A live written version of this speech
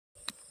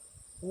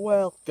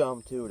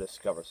Welcome to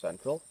Discover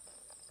Central,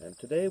 and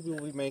today we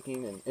will be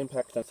making an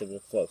impact-sensitive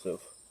explosive.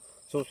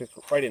 So let's get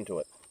right into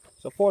it.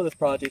 So for this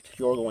project,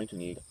 you're going to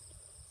need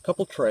a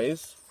couple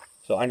trays.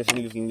 So I'm just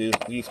using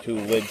these two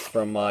lids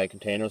from my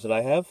containers that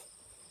I have.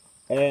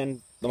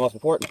 And the most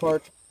important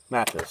part,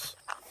 matches.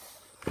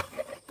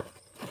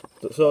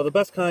 So the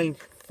best kind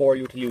for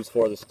you to use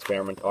for this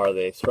experiment are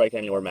the Strike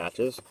Anywhere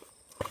matches,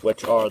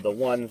 which are the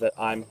ones that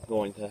I'm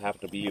going to have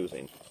to be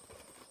using.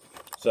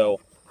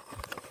 So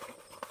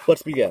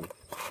let's begin.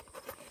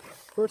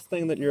 First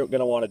thing that you're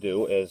going to want to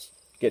do is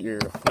get your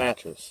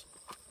matches.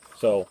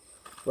 So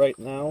right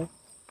now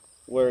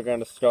we're going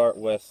to start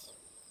with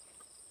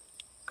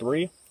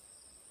 3.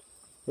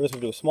 We're just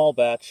going to do a small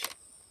batch,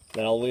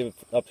 then I'll leave it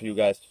up to you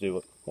guys to do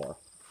it more.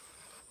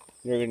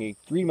 You're going to need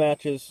 3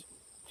 matches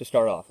to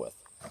start off with.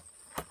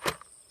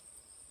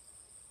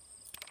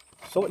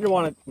 So what you're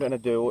going to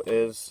do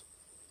is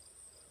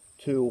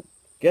to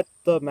get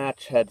the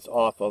match heads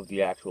off of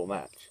the actual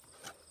match.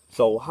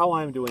 So how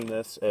I'm doing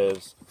this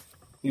is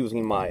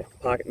using my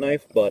pocket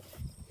knife, but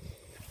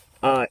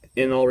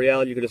in all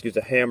reality you could just use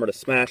a hammer to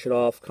smash it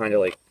off, kind of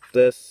like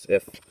this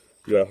if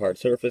you had a hard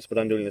surface, but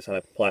I'm doing this on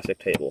a plastic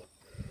table.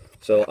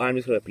 So I'm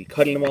just going to be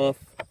cutting them off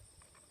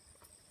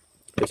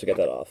just to get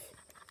that off.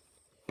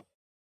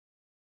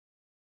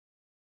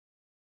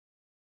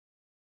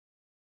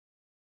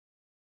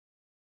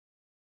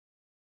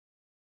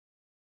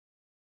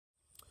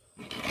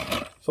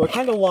 So I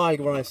kind of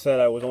lied when I said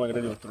I was only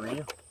going to do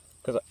 3,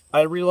 because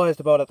I realized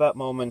about at that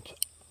moment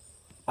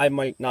I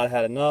might not have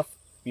had enough,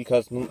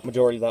 because the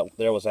majority of that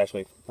there was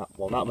actually,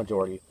 not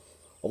majority,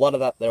 a lot of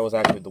that there was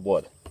actually the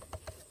wood.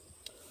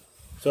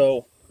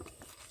 So,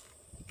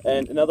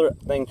 and another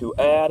thing to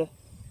add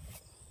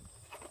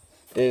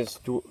is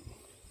to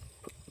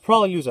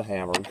probably use a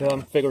hammer, because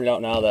I'm figuring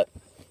out now that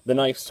the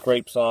knife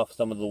scrapes off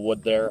some of the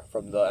wood there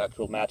from the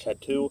actual match head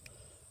too,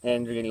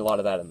 and you're getting a lot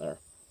of that in there.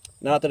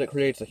 Not that it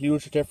creates a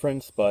huge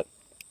difference, but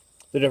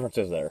the difference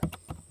is there.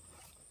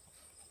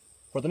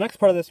 For the next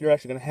part of this, you're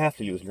actually going to have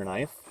to use your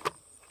knife,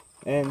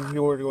 and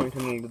you're going to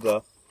need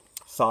the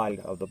side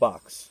of the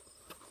box.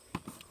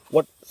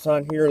 What's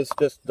on here is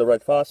just the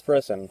red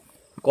phosphorus and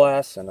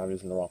glass, and I'm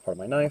using the wrong part of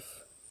my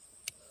knife.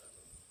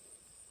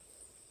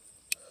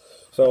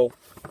 So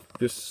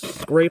just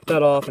scrape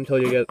that off until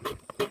you get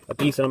a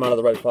decent amount of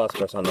the red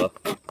phosphorus on the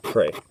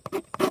tray.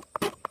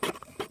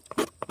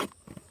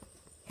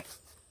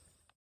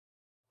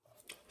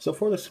 So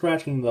for the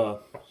scratching the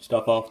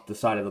stuff off the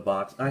side of the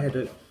box, I had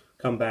to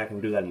come back and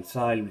do that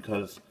inside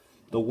because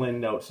the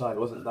wind outside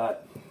wasn't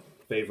that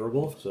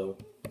favorable, so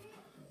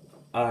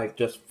I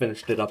just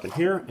finished it up in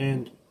here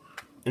and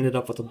ended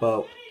up with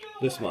about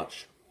this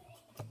much.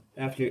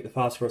 After you get the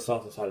phosphorus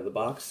off the side of the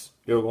box,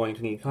 you're going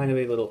to need kind of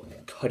a little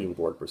cutting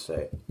board per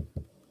se.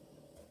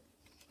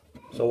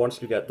 So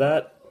once you get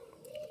that,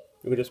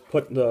 you can just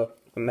put the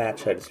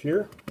match heads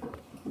here,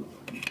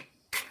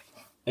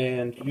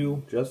 and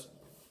you just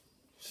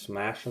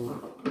smash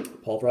them,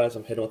 pulverize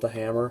them, hit them with a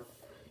hammer.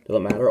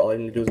 Doesn't matter, all you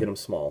need to do is get them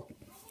small.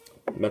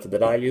 The method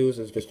that I use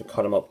is just to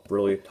cut them up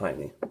really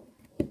tiny.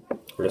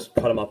 Or just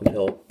cut them up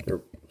until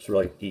it's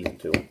really easy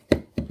to.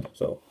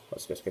 So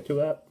let's just get to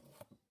that.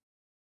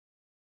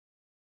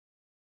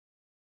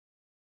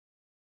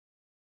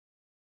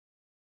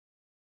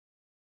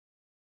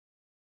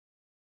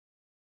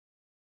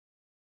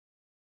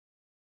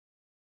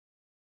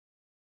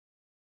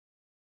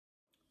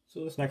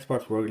 So this next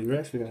part's where you're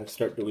actually going to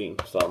start doing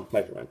some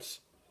measurements.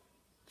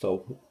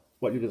 So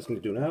what you're just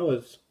going to do now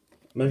is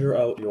measure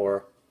out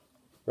your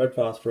red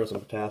phosphorus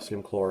and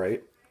potassium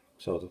chlorate.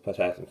 So the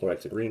potassium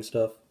chlorate's the green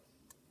stuff,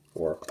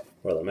 or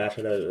where the match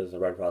head is the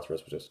red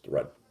phosphorus, which is the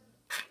red.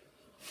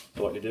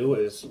 So what you do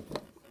is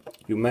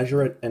you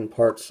measure it in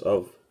parts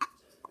of,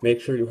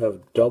 make sure you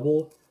have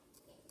double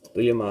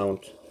the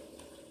amount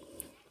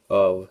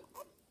of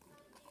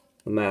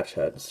the match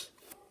heads.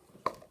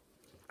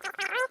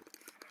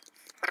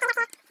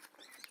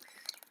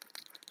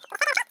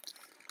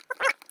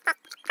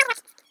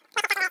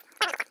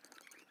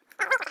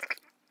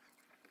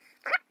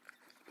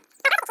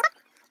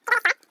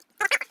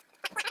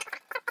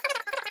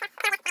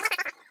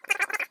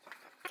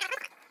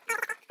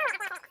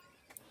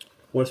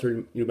 Once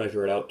you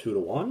measure it out 2 to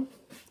 1,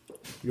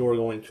 you're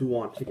going to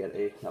want to get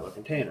another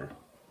container.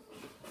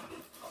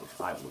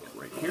 I will get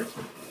right here.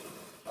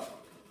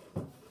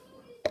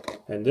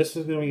 And this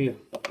is going to be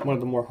one of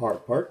the more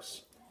hard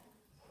parts.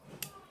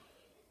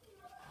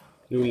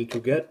 You need to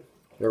get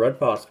your red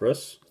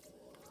phosphorus.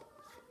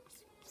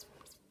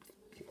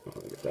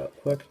 Let me get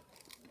that quick.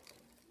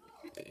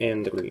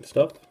 And the green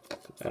stuff.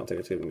 I don't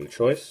think it's giving me a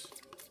choice.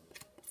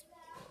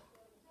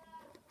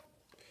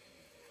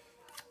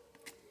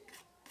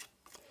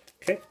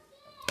 Okay.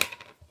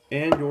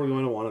 And you're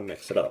going to want to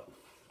mix it up.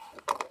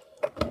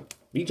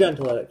 Be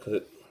gentle at it,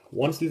 because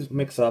once these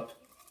mix up,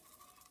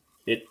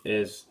 it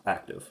is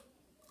active.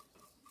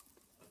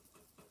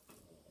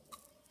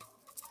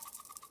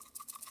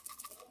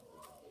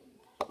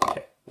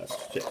 Okay,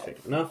 that's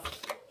shake enough.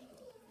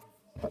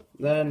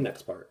 Then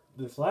next part.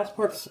 This last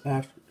part's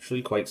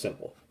actually quite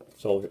simple.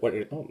 So what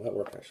oh, that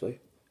worked actually.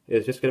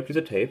 Is just get a piece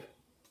of tape.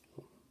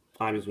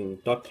 I'm using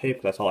duct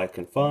tape, that's all I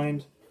can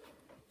find.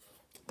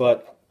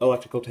 But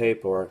electrical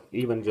tape or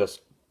even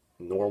just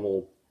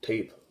normal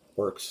tape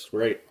works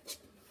great.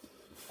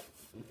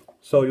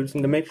 So you just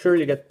need to make sure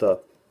you get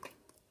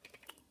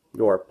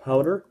your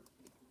powder,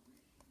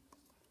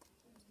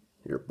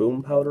 your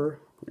boom powder,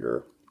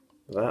 your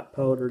that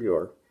powder,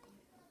 your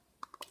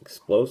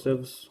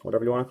explosives,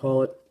 whatever you want to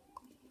call it.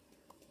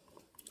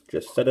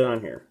 Just set it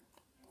on here.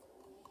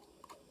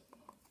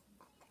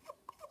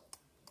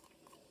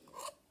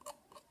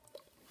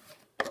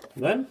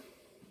 Then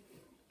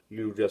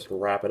you just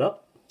wrap it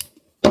up.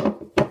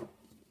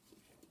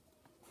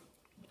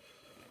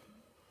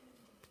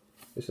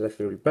 This is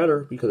actually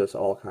better because it's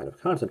all kind of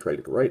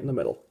concentrated right in the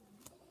middle.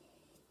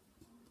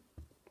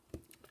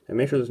 And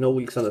make sure there's no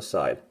leaks on the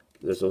side.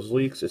 If there's those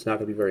leaks, it's not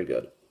going to be very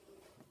good.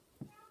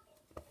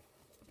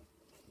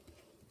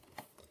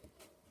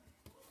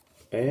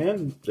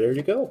 And there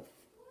you go.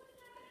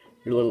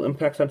 Your little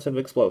impact sensitive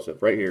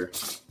explosive right here.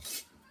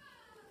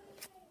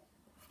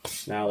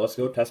 Now let's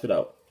go test it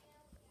out.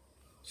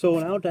 So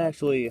now to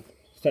actually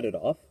set it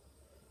off,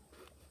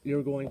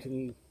 you're going to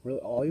need, really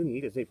all you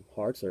need is a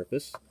hard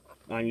surface.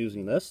 I'm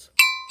using this.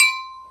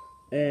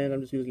 And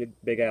I'm just using a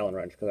big Allen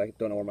wrench because I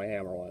don't know where my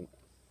hammer went.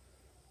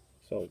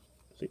 So,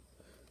 see,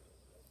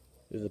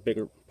 this is a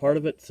bigger part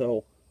of it,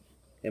 so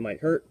it might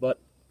hurt, but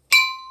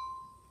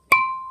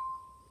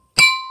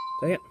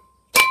dang it.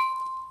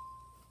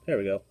 There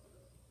we go.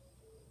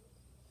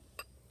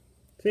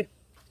 See?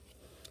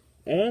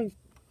 And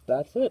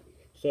that's it.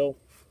 So,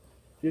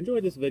 if you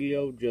enjoyed this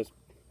video, just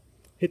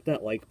hit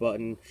that like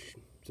button,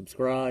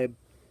 subscribe,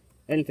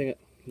 anything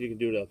you can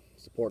do to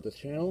support this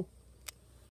channel.